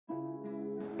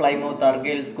Plymouth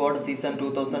Argyle squad season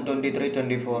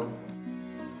 2023-24.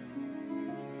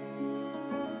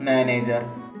 Manager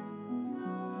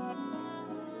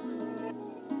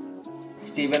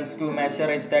Steven Schumacher,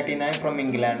 age 39, from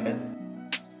England.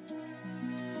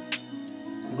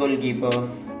 Goalkeepers: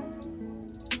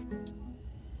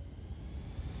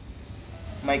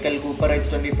 Michael Cooper, age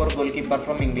 24, goalkeeper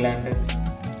from England.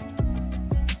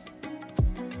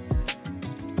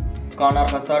 Connor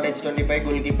Hazard, age 25,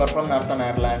 goalkeeper from Northern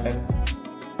Ireland.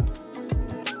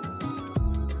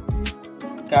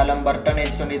 Callum Burton,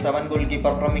 age 27,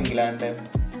 goalkeeper from England.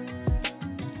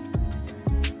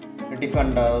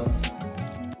 Defenders: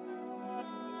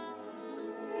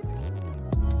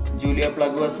 Julio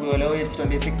Plaguas-Vuelo, age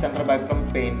 26, centre back from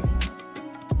Spain.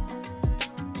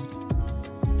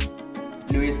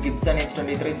 Lewis Gibson, age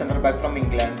 23, centre back from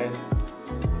England.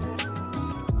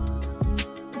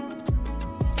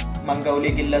 Mangauli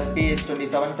Gillespie, age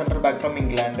 27, centre back from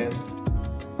England.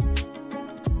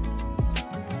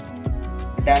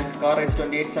 Dan Scar, age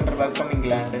 28, centre back from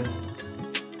England.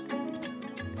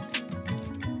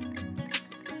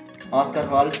 Oscar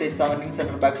Hall, age 17,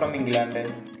 centre back from England.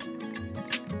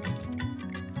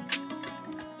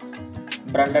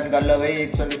 Brendan Galloway,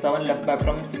 age 27, left back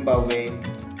from Zimbabwe.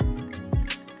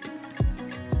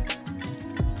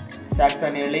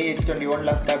 Saxon Early, age 21,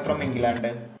 left back from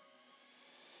England.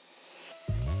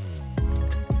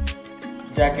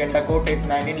 Jack Endacott, age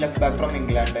 19, left back from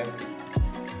England.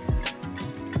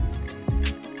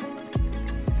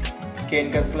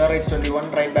 Kane Kessler, age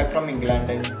 21, right back from England.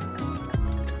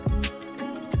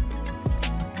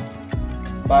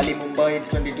 Bali Mumba, age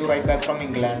 22, right back from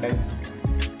England.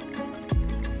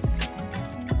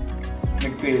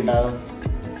 Midfielders: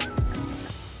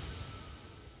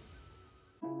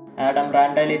 Adam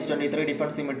Randall, age 23,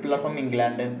 defensive midfielder from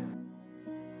England.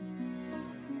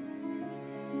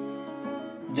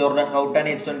 Jordan Houghton,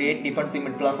 age 28, defensive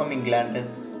midfielder from England.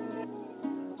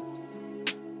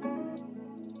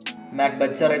 Matt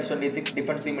Butcher, age 26,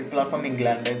 defensive midfielder from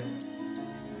England.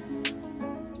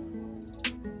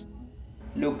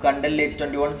 Luke Cundell, age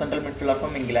 21, central midfielder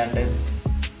from England.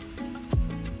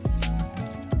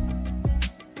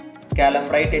 Callum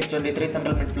Wright, age 23,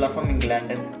 central midfielder from England.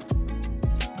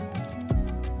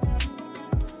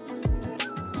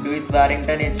 Lewis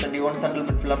Warrington, age 21, central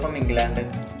midfielder from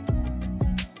England.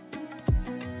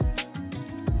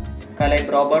 Caleb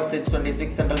Roberts, age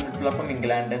 26, central midfielder from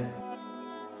England.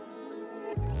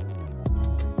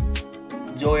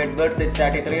 Joe Edwards, age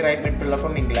 33, right midfielder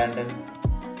from England.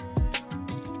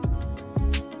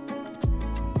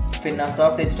 Finn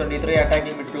Assas, age 23,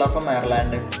 attacking midfielder from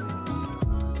Ireland.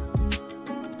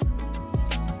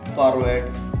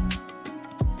 Forwards: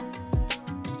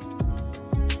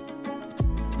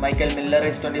 Michael Miller,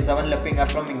 age 27, left winger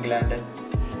from England.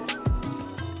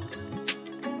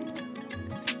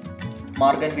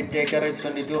 Morgan Whittaker, age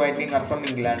 22, right winger from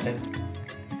England.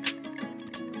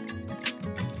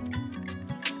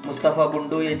 Mustafa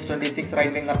Bundu, age 26,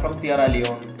 right winger from Sierra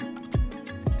Leone.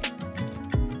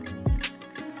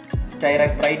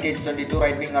 Tyrek Wright, age 22,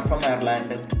 right winger from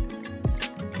Ireland.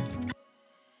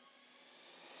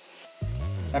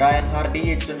 Ryan Hardy,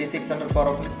 age 26, centre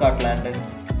forward from Scotland.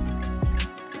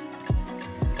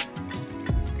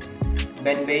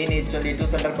 Ben Wayne, age 22,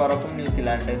 centre forward from New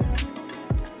Zealand.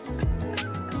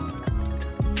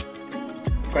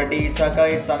 Freddie Isaka,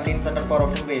 age 17, centre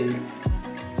forward from Wales.